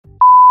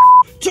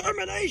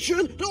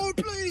Termination! No,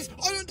 please!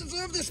 I don't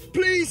deserve this!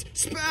 Please,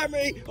 spare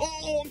me!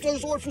 Oh, I'm so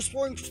sorry for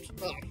spoiling...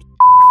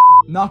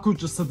 Knuckles,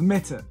 just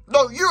admit it.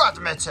 No, you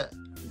admit it!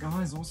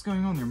 Guys, what's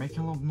going on? You're making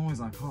a lot of noise.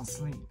 I can't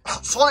sleep.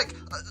 Sonic!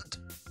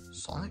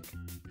 Sonic?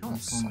 You're not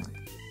Sonic.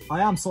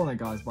 I am Sonic,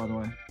 guys, by the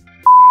way.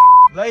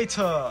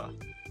 Later,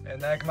 in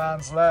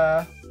Eggman's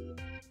lair.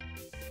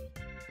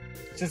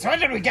 Since when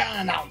did we get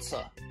an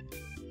announcer?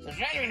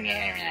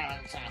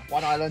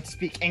 Why don't I learn to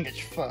speak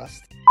English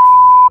first?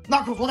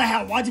 Knuckles, what the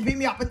hell? Why'd you beat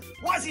me up?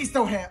 Why is he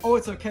still here? Oh,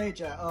 it's okay,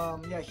 Jet.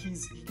 Yeah, he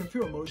can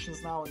feel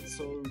emotions now, and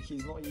so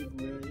he's not even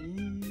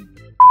really...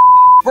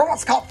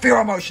 Robots can't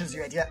feel emotions,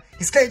 you idiot.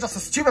 He's clearly just a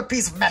stupid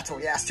piece of metal,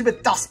 yeah, a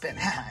stupid dustbin,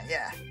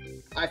 yeah.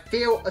 I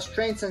feel a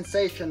strange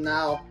sensation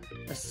now.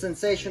 A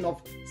sensation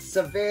of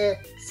severe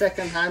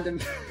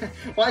second-hand...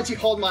 Why'd you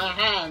hold my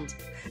hand?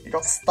 He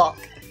got stuck.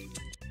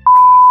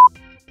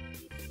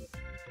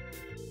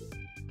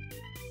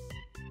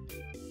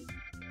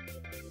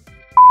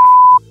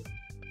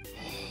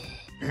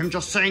 Him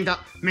just saying that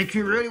makes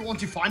me really want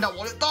to find out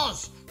what it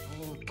does.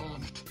 Oh,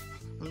 darn it.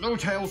 No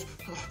Tails.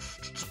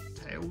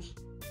 Tails?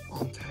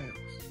 Oh, Tails.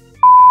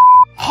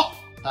 Ha!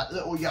 That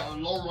little yellow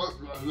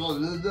long...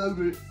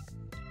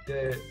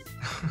 Yeah.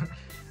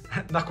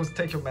 Knuckles,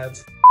 take your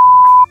meds.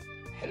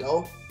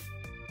 Hello?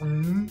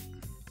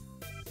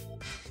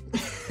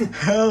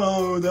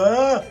 Hello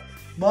there.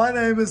 My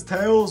name is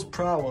Tails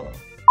Prower.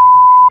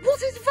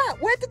 What is that?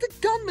 Where did the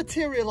gun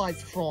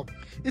materialize from?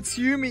 It's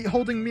you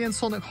holding me and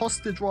Sonic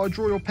hostage while I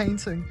draw your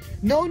painting.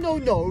 No.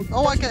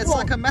 Oh, I get it's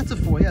like a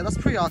metaphor. Yeah, that's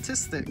pretty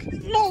artistic.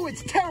 No,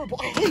 it's terrible.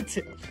 I hate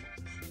it.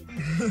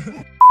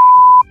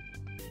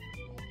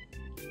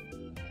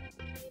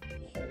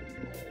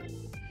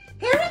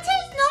 Here it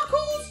is,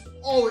 Knuckles!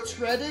 Oh, it's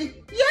ready?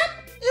 Yep,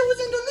 it was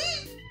in the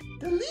lead.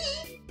 The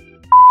lead?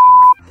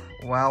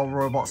 Well,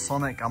 Robot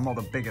Sonic, I'm not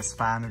the biggest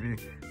fan of you,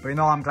 but you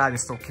know, I'm glad you're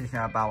still kicking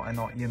about and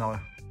not, you know,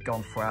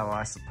 gone forever,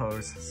 I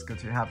suppose. It's good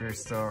to have you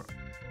still.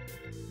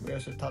 We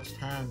also touched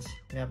hands.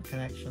 We have a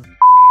connection.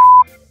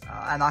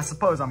 And I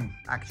suppose I'm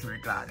actually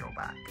glad you're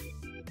back.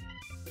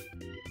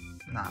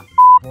 Nah,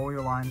 all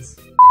your lines.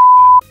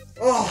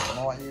 Oh,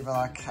 Not even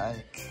a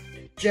cake.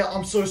 Jet,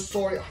 I'm so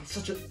sorry. I'm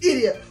such an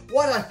idiot.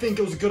 Why did I think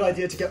it was a good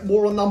idea to get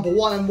Moron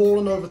 #1 and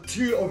Moron over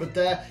 2 over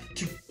there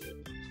to...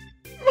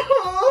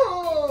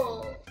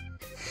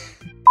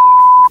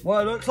 Well,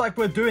 it looks like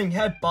we're doing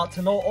headbutts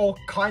and all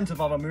kinds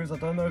of other moves. I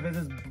don't know if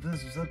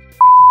this is a...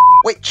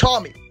 Wait,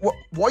 Charmy, what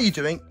are you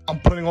doing? I'm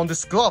putting on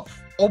this glove,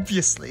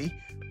 obviously.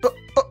 But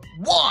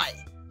why?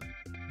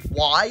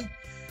 Why?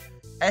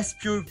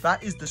 Espio,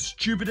 that is the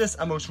stupidest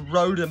and most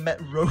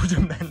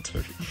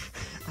rudimentary.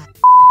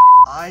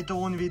 I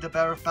don't want to be the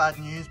bearer of bad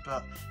news,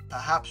 but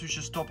perhaps we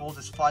should stop all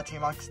this fighting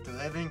amongst the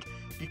living,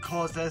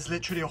 because there's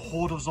literally a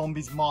horde of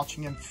zombies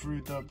marching in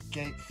through the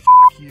gate. F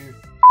you.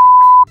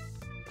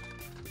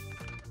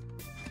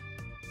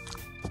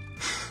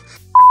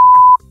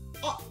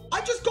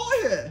 I just got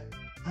here!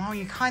 Well,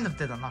 you kind of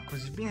didn't,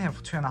 Knuckles. You've been here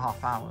for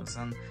 2.5 hours,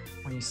 and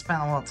when you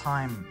spent a lot of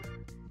time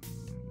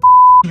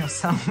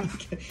yourself.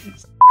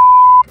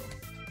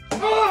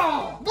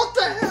 Oh, what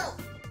the hell?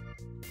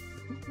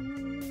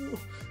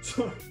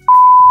 Sorry.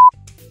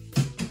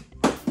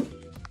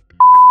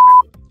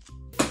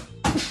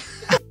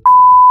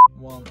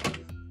 One.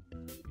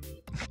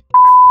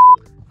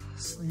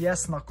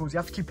 Yes, Knuckles, you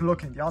have to keep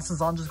looking. The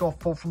answers aren't just gonna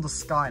fall from the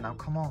sky now,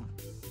 come on.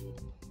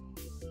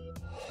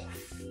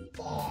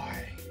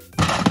 Fine.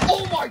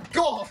 Oh my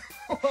god!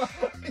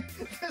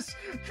 This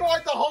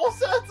tried the whole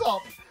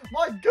setup!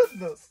 My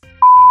goodness!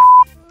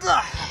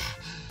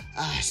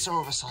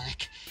 Sorry,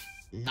 Sonic.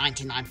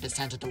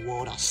 99% of the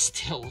world are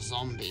still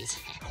zombies.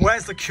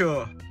 Where's the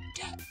cure?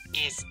 There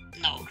is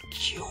no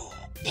cure.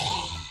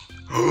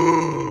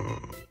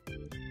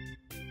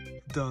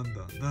 Dun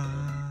dun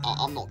dun.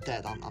 I'm not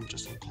dead, I'm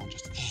just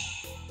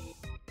unconscious.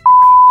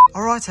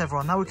 Alright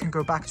everyone, now we can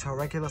go back to our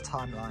regular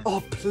timeline.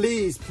 Oh,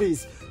 please.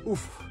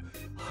 Oof.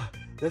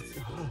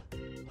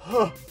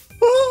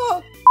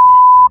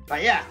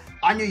 But yeah,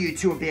 I knew you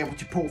two would be able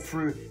to pull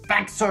through.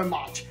 Thanks so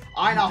much.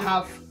 I now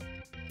have...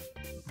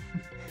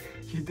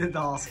 You did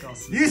ask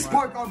us. You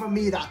spoke over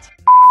me that...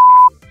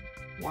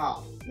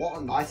 Wow, what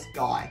a nice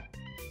guy.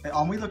 Hey,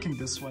 aren't we looking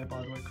this way,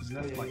 by the way? Because you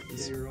left like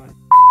this. Yeah, you're right.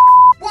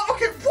 Well,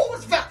 okay, what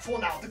was that for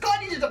now? The guy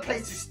needed a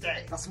place to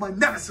stay. That's my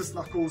nemesis,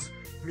 Knuckles.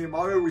 Me and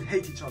Mario, we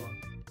hate each other.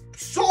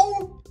 So?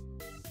 Oh,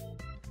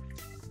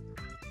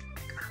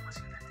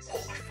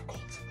 I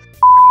forgot.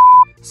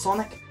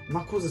 Sonic,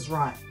 Knuckles is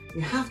right.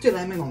 You have to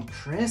lemon on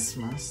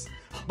Christmas.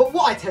 But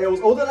why,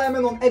 Tails? All the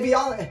lemon on every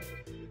other...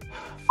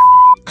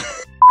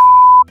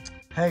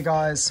 Hey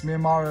guys, me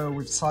and Mario,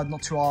 we've decided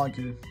not to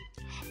argue.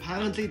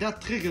 Apparently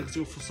that triggers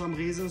you for some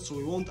reason, so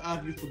we won't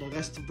argue for the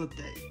rest of the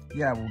day.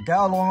 Yeah, we'll get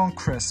along on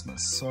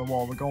Christmas. So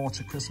what, we're gonna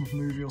watch a Christmas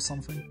movie or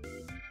something?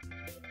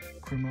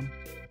 Criminal?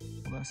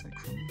 What did I say,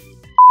 criminal?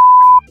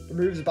 The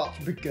movie's about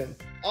to begin.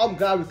 I'm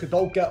glad we could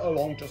all get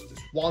along just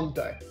this one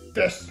day.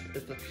 This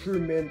is the true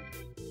meaning.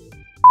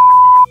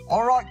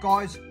 Alright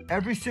guys,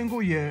 every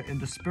single year in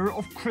the spirit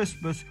of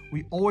Christmas,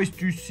 we always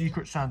do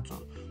Secret Santa.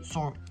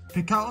 So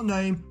pick out a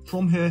name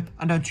from here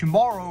and then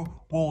tomorrow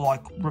we'll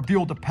like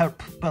reveal the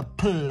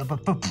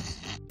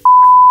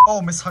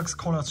Oh, Miss Hugs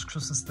calling us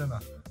Christmas dinner.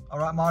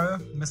 Alright Mario,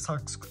 Miss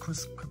Hugs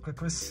quiz.